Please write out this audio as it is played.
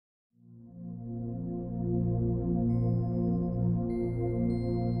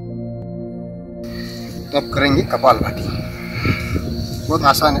तो आप करेंगे कपालभाति। बहुत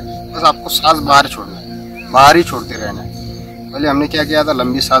आसान है, बस आपको सांस बाहर छोड़ना है, बाहर ही छोड़ते रहना है। पहले हमने क्या किया था,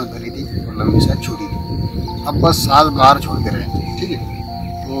 लंबी सांस भरी थी और लंबी सांस छोड़ी थी। अब बस सांस बाहर छोड़ते रहना है, ठीक है।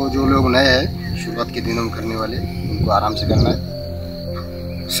 तो जो लोग नए हैं, शुरुआत के दिनों में करने वाले, उनको आराम से करना है,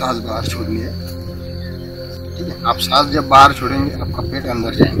 सांस बाहर छोड़नी है, ठीक है। आप सांस जब बाहर छोड़ेंगे आपका पेट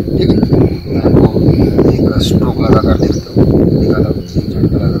अंदर जाएंगे, ठीक है। आपको एक स्ट्रोक लगा कर देखता हूँ, दिखाता हूँ,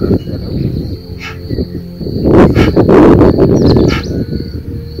 झटका लगा कर दिखाता हूँ।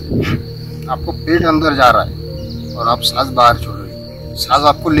 आपको पेट अंदर जा रहा है और आप सांस बाहर छोड़ रहे हैं। सांस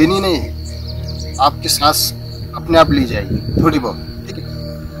आपको लेनी नहीं है, आपकी सांस अपने आप ली जाएगी थोड़ी बहुत, ठीक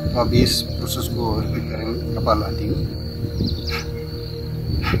है। तो अभी इस प्रोसेस को रिपीट करेंगे कपालभाति को।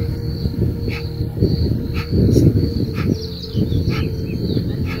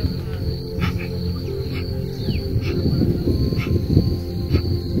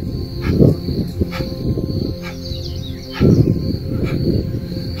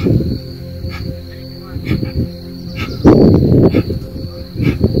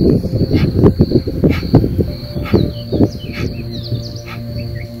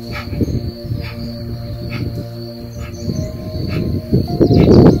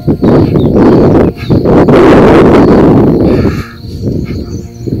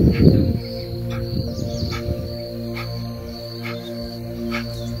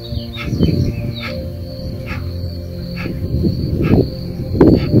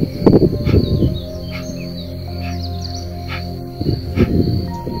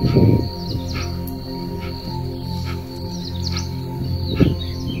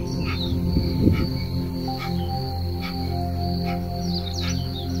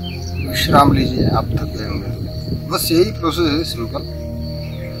 विश्राम लीजिए, आप थक गए होंगे। बस यही प्रोसेस है, सिंपल।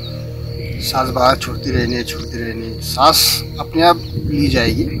 सांस बाहर छोड़ती रहनी, सांस अपने आप ली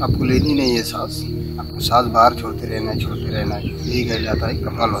जाएगी, आपको लेनी नहीं है सांस, आपको सांस बाहर छोड़ते रहना है। यही कहा जाता है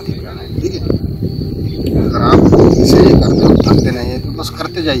कपालभाति प्राणायाम, ठीक है। अगर आप इसे करते हो, थकते नहीं है, तो बस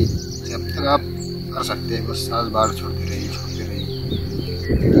करते जाइए जब तक आप कर सकते हैं। बस सांस बाहर छोड़ते रहिए।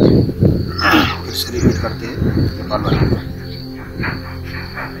 फिर से रिपीट करते हैं कपालभाति।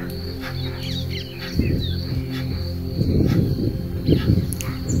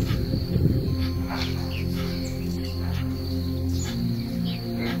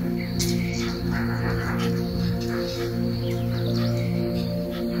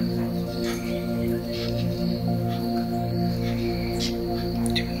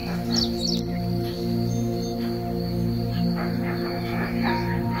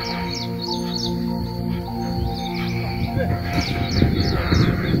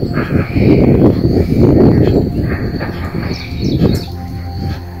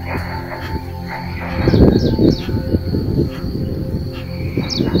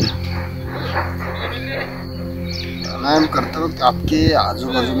 प्राणायाम करते वक्त आपके आजू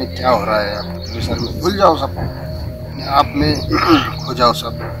बाजू में क्या हो रहा है, आपके सर में भूल जाओ, सब अपने आप में खो जाओ,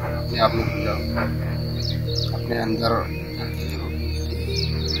 सब अपने आप में खो जाओ, अपने अंदर।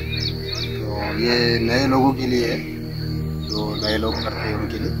 तो ये नए लोगों के लिए है, जो नए लोग करते हैं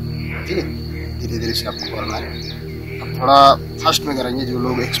उनके लिए, ठीक है। धीरे धीरे से आपको करना है। अब थोड़ा फास्ट में करेंगे, जो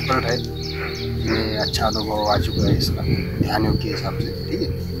लोग एक्सपर्ट है, जिन्हें अच्छा अनुभव आ चुका है इसका, ध्यान के हिसाब से, ठीक है।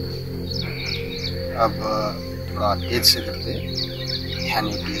 अब थोड़ा तेज से करते हैं, ध्यान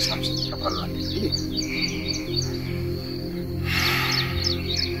के हिसाब से कपालभाति, ठीक है।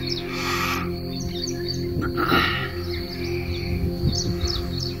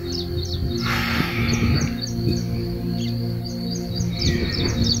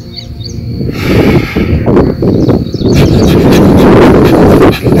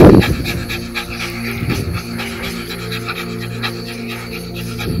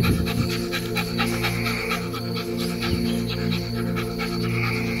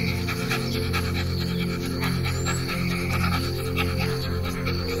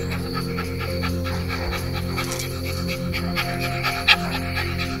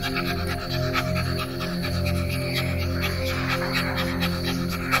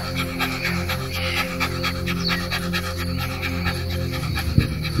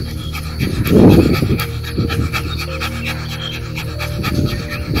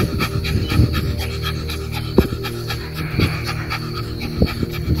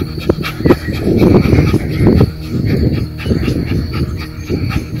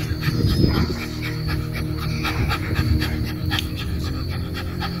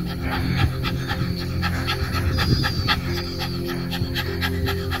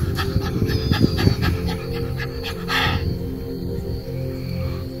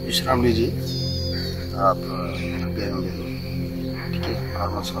 विश्राम लीजिए, आप थक गए होंगे, ठीक है।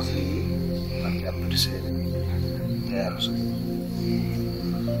 नॉर्मल सांस लीजिए। ताकि आप फिर से तैयार हो सके।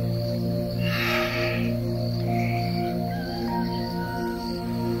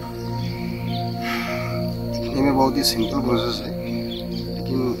 दिखने में बहुत ही सिंपल प्रोसेस है,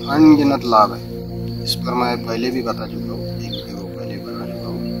 लेकिन अनगिनत लाभ है। इस पर मैं पहले भी बता चुका हूँ, एक वीडियो पहले बना चुका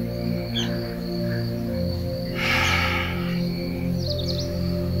हूँ।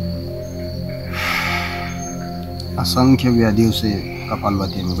 असंख्य व्याधियों से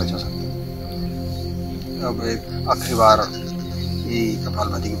कपालभाति हमें बचा सकते हैं। अब एक आखिरी बार ये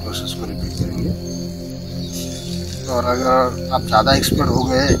कपालभाति की प्रोसेस को रिपीट करेंगे। और अगर आप ज़्यादा एक्सपर्ट हो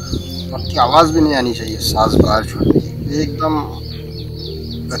गए, आपकी आवाज़ भी नहीं आनी चाहिए, सांस बाहर छोड़ने की, एकदम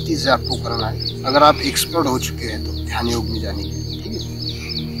गति से आपको करना है। अगर आप एक्सपर्ट हो चुके हैं तो ध्यान योग में जाने के लिए, ठीक है।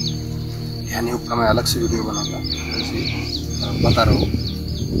 ध्यान योग का मैं अलग से वीडियो बनाऊंगा, जैसे बता रहा हूँ।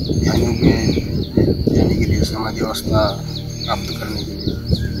 ध्यान योग में जाने के लिए, समाधि अवस्था प्राप्त करने के लिए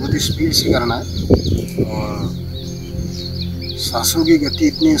बहुत स्पीड से करना है। और सांसों की गति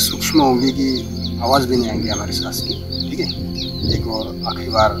इतनी सूक्ष्म होगी कि आवाज़ भी नहीं आएंगी हमारे सांस की, ठीक है। एक और आखिरी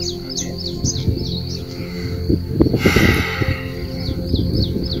बार करते हैं।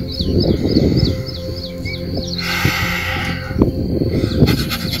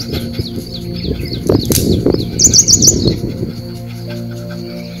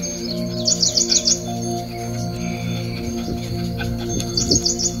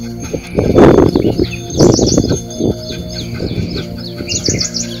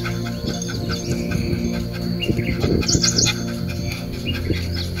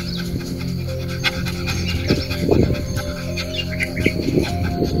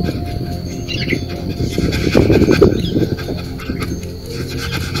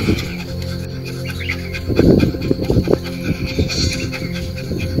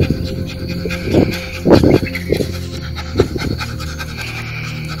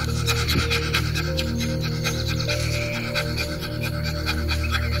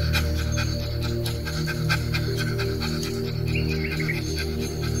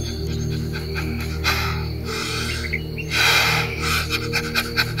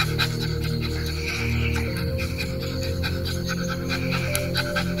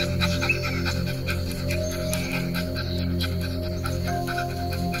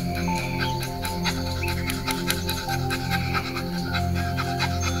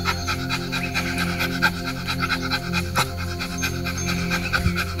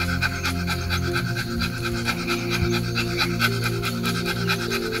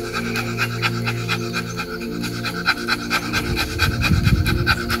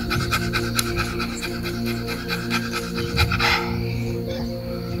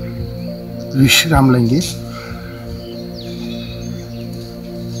 विश्राम लेंगे।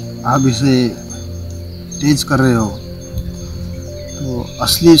 आप इसे तेज कर रहे हो तो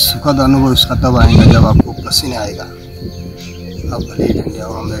असली सुखद अनुभव इसका तब आएगा जब आपको पसीना आएगा। आप भले ही ठंडी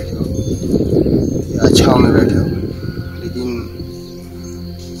हवा में बैठे हो या छाँव में बैठे हो, लेकिन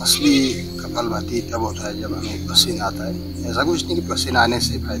असली कपालभाति तब होता है जब हमें पसीना आता है। ऐसा कुछ नहीं कि पसीना आने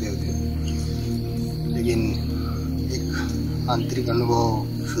से फायदे होते हैं, लेकिन एक आंतरिक अनुभव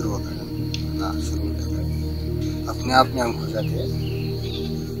शुरू होता है, शुरू हो जाता है। अपने आप में हम खो जाते हैं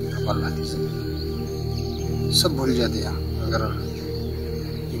कपालभाति से, सब भूल जाते हैं। अगर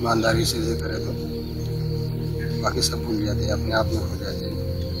ईमानदारी से इसे करें तो बाकी सब भूल जाते हैं, अपने आप में खो जाते हैं,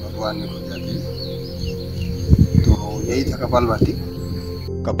 भगवान में खो जाते हैं। तो यही था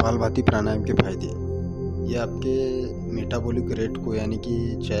कपालभाति प्राणायाम के फायदे। ये आपके मेटाबॉलिक रेट को, यानी कि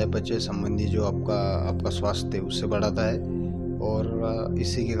चयापचय संबंधी जो आपका स्वास्थ्य है उससे बढ़ाता है, और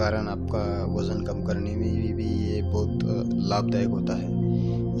इसी के कारण आपका वज़न कम करने में भी ये बहुत लाभदायक होता है।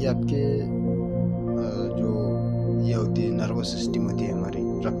 ये आपके जो ये होती है नर्वस सिस्टम होती है, हमारी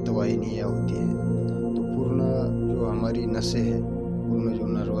रक्तवाहिनियाँ होती है, तो पूर्ण जो हमारी नसें हैं, पूर्ण जो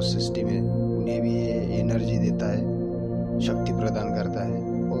नर्वस सिस्टम है, उन्हें भी ये एनर्जी देता है, शक्ति प्रदान करता है।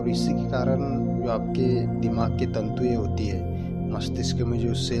 और इसी के कारण जो आपके दिमाग की तंतुएं होती है, मस्तिष्क में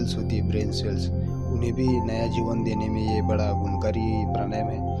जो सेल्स होती है, ब्रेन सेल्स, उन्हें भी नया जीवन देने में ये बड़ा गुणकारी प्राणायाम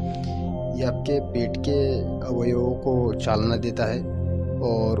है। ये आपके पेट के अवयवों को चालना देता है,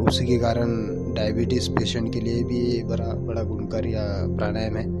 और उसी के कारण डायबिटीज़ पेशेंट के लिए भी ये बड़ा गुणकारी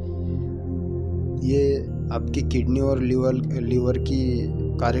प्राणायाम है। ये आपकी किडनी और लीवर की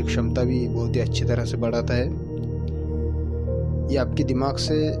कार्य क्षमता भी बहुत ही अच्छी तरह से बढ़ाता है। ये आपके दिमाग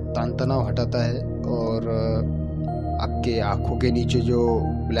से तान तनाव हटाता है, और आपके आँखों के नीचे जो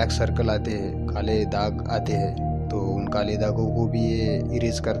ब्लैक सर्कल आते हैं, काले दाग आते हैं, तो उन काले दागों को भी ये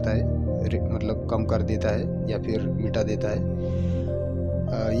इरेज करता है, मतलब कम कर देता है या फिर मिटा देता है।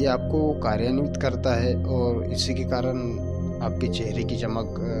 ये आपको कार्यान्वित करता है, और इसी के कारण आपके चेहरे की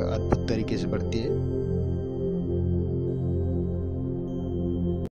चमक अद्भुत तरीके से बढ़ती है।